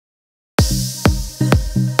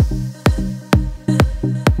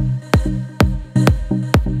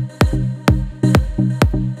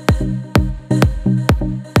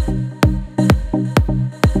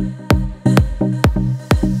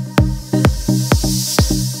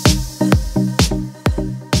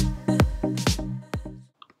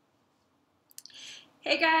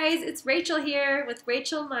it's Rachel here with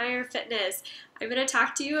Rachel Meyer Fitness. I'm going to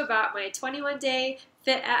talk to you about my 21-day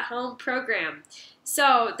Fit at Home program.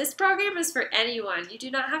 So this program is for anyone. You do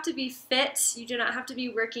not have to be fit. You do not have to be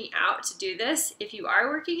working out to do this. If you are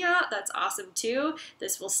working out, that's awesome too.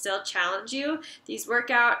 This will still challenge you. These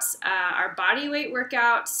workouts are body weight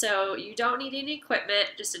workouts, so you don't need any equipment,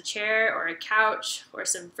 just a chair or a couch or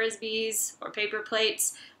some Frisbees or paper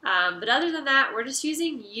plates. But other than that, we're just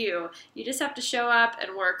using you. You just have to show up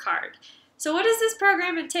and work hard. So what does this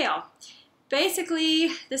program entail? Basically,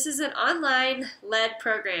 this is an online-led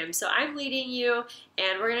program, so I'm leading you,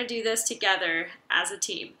 and we're going to do this together as a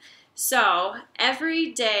team. So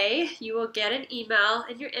every day, you will get an email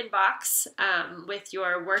in your inbox with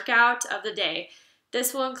your workout of the day.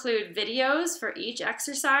 This will include videos for each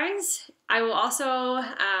exercise. I will also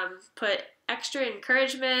put extra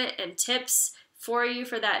encouragement and tips for you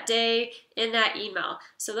for that day in that email.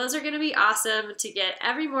 So those are going to be awesome to get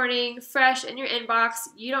every morning fresh in your inbox.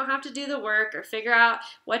 You don't have to do the work or figure out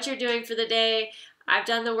what you're doing for the day. I've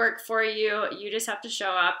done the work for you. You just have to show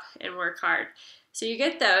up and work hard. So you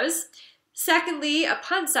get those. Secondly,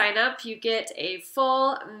 upon sign up, you get a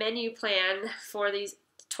full menu plan for these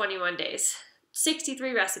 21 days.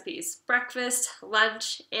 63 recipes, breakfast,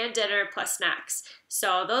 lunch, and dinner plus snacks.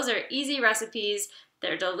 So those are easy recipes.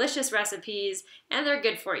 They're delicious recipes, and they're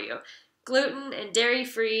good for you. Gluten and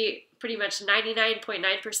dairy-free, pretty much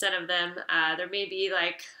 99.9% of them. There may be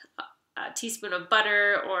like a teaspoon of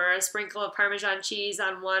butter or a sprinkle of Parmesan cheese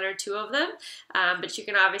on one or two of them, but you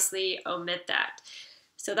can obviously omit that.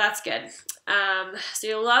 So that's good. So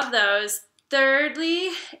you'll love those. Thirdly,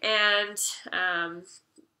 and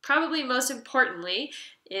probably most importantly,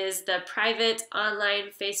 is the private online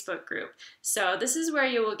Facebook group. So this is where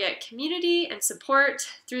you will get community and support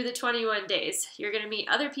through the 21 days. You're going to meet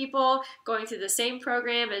other people going through the same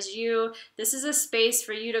program as you. This is a space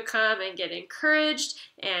for you to come and get encouraged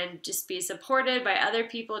and just be supported by other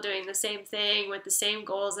people doing the same thing with the same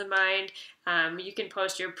goals in mind. You can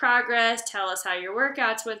post your progress, tell us how your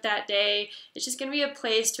workouts went that day. It's just going to be a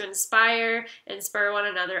place to inspire and spur one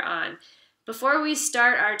another on. Before we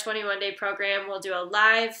start our 21-day program, we'll do a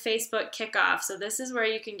live Facebook kickoff. So this is where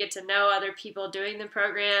you can get to know other people doing the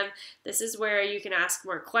program. This is where you can ask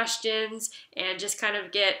more questions and just kind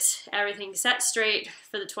of get everything set straight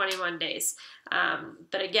for the 21 days.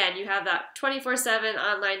 But again, you have that 24/7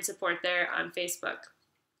 online support there on Facebook.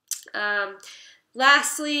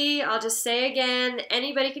 Lastly, I'll just say again,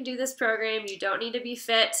 anybody can do this program. You don't need to be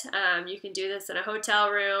fit. You can do this in a hotel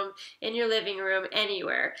room, in your living room,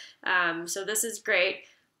 anywhere. So this is great.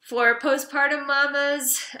 For postpartum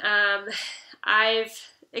mamas, I've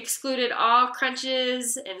excluded all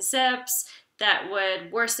crunches and sips that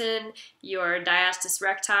would worsen your diastasis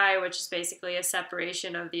recti, which is basically a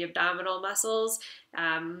separation of the abdominal muscles.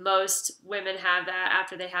 Most women have that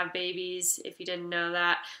after they have babies. If you didn't know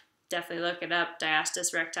that, definitely look it up,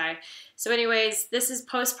 diastasis recti. So anyways, this is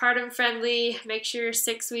postpartum friendly. Make sure you're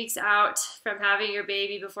 6 weeks out from having your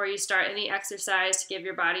baby before you start any exercise to give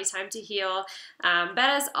your body time to heal. But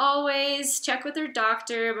as always, check with your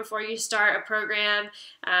doctor before you start a program.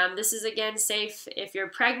 This is again safe if you're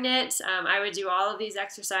pregnant. I would do all of these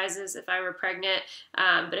exercises if I were pregnant.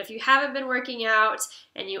 But if you haven't been working out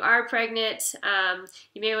and you are pregnant,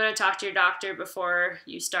 you may want to talk to your doctor before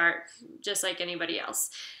you start, just like anybody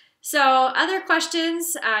else. So other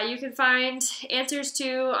questions you can find answers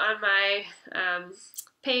to on my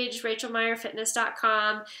page,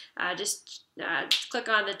 rachelmeyerfitness.com. Just click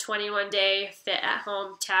on the 21-day Fit at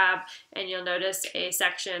Home tab, and you'll notice a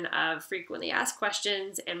section of frequently asked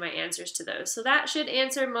questions and my answers to those. So that should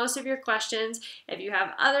answer most of your questions. If you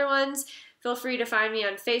have other ones, feel free to find me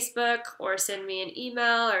on Facebook or send me an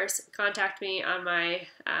email or contact me on my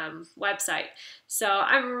website. So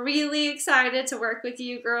I'm really excited to work with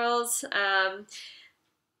you girls.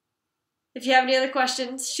 If you have any other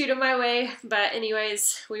questions, shoot them my way. But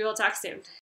anyways, we will talk soon.